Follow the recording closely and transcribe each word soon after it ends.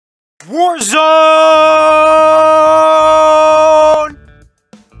WARZONE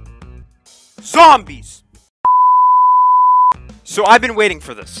ZOMBIES. So I've been waiting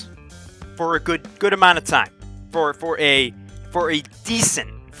for this for a good amount of time. For a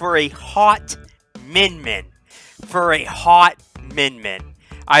hot min.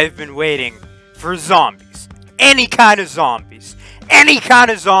 I've been waiting for zombies. Any kind of zombies.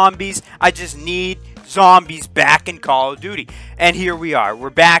 I just need zombies back in Call of Duty. And here we are. We're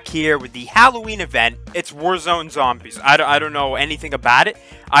back here with the Halloween event. It's Warzone Zombies. I don't know anything about it.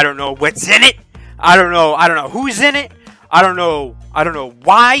 I don't know what's in it. I don't know who's in it. I don't know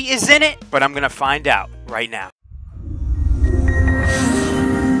why is in it, but I'm gonna find out right now.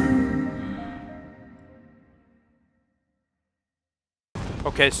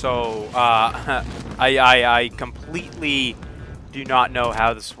 Okay, so I completely do not know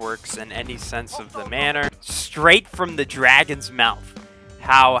how this works in any sense of the manner. Straight from the dragon's mouth,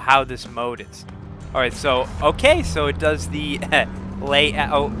 how this mode is. All right, so okay, so it does the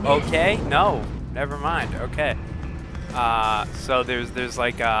layout. Oh, okay, no, never mind. Okay, so there's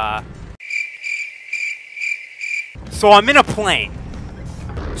like so I'm in a plane.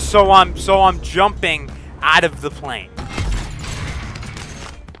 So I'm jumping out of the plane.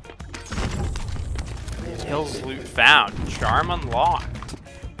 Kills loot found. Charm unlocked.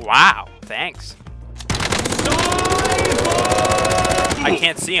 Wow, thanks. I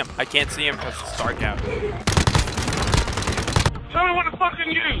can't see him. because it's dark out. Tell me what to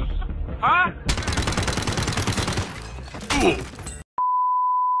fucking use, huh? I'm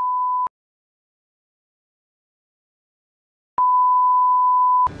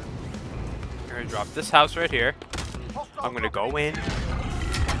gonna drop this house right here. I'm gonna go in.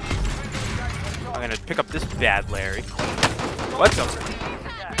 I'm gonna pick up this bad Larry. What's up?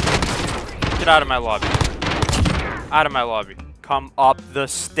 Get out of my lobby. Out of my lobby. Come up the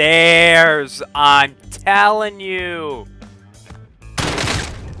stairs. I'm telling you.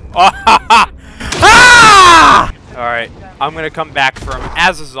 Ah! Alright. I'm gonna come back for him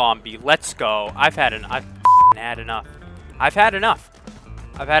as a zombie. Let's go. I've had enough. I've had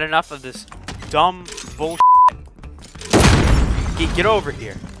enough of this dumb bullshit. Get over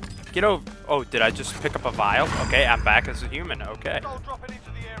here. Get over. Oh, did I just pick up a vial? Okay, I'm back as a human. Okay.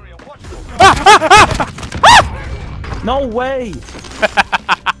 No way!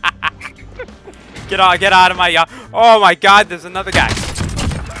 Get out of my. Oh my God! There's another guy.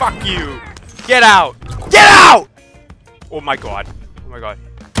 Fuck you! Get out! Get out! Oh my God! Oh my God!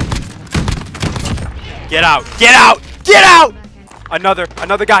 Get out! Get out! Get out! Another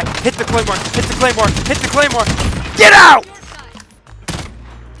guy. Hit the claymore! Hit the claymore! Hit the claymore! Get out!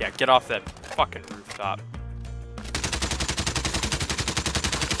 Yeah, get off that fucking rooftop.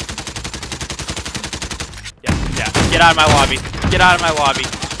 Yeah, get out of my lobby. Get out of my lobby.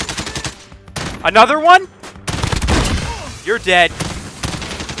 Another one? You're dead.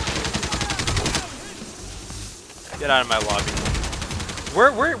 Get out of my lobby.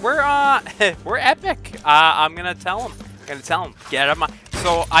 We're epic. I'm gonna tell him. Get out of my.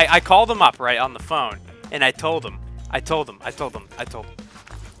 So I called him up right on the phone, and I told him.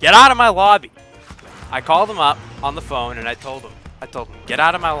 Get out of my lobby. I called him up on the phone and I told him, get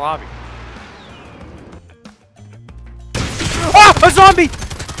out of my lobby. Ah! A zombie!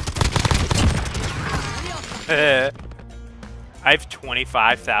 I have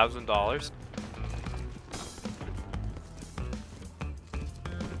 $25,000.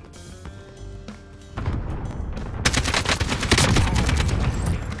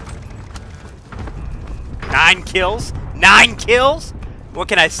 Nine kills? What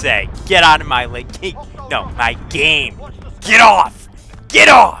can I say? Get out of my lane. No, my game. Get off! Get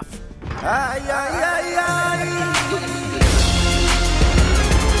off!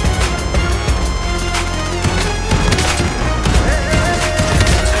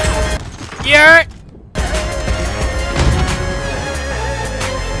 You're...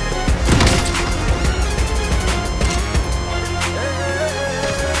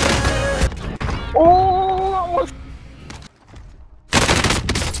 Oh!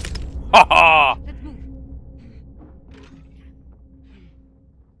 Ha ha!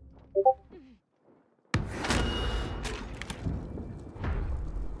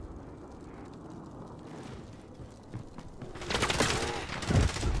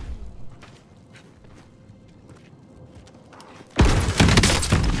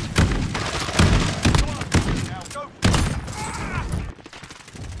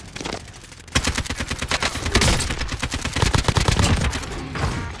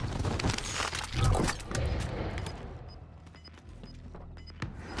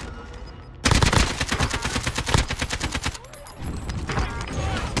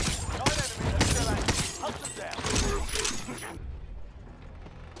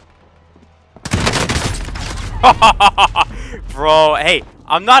 Bro, hey,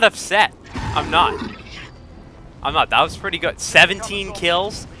 I'm not upset. I'm not. That was pretty good. 17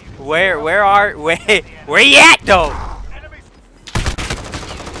 kills. Where you at though?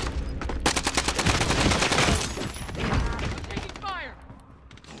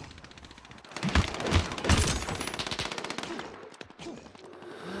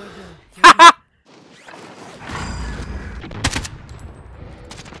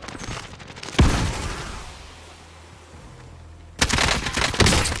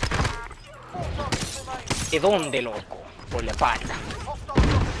 ¿De dónde, loco? Por la espalda.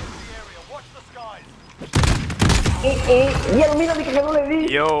 Mira, mira, que no le di.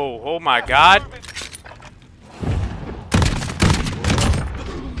 Yo, oh my god.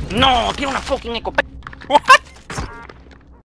 No, tiene una fucking escopeta. What?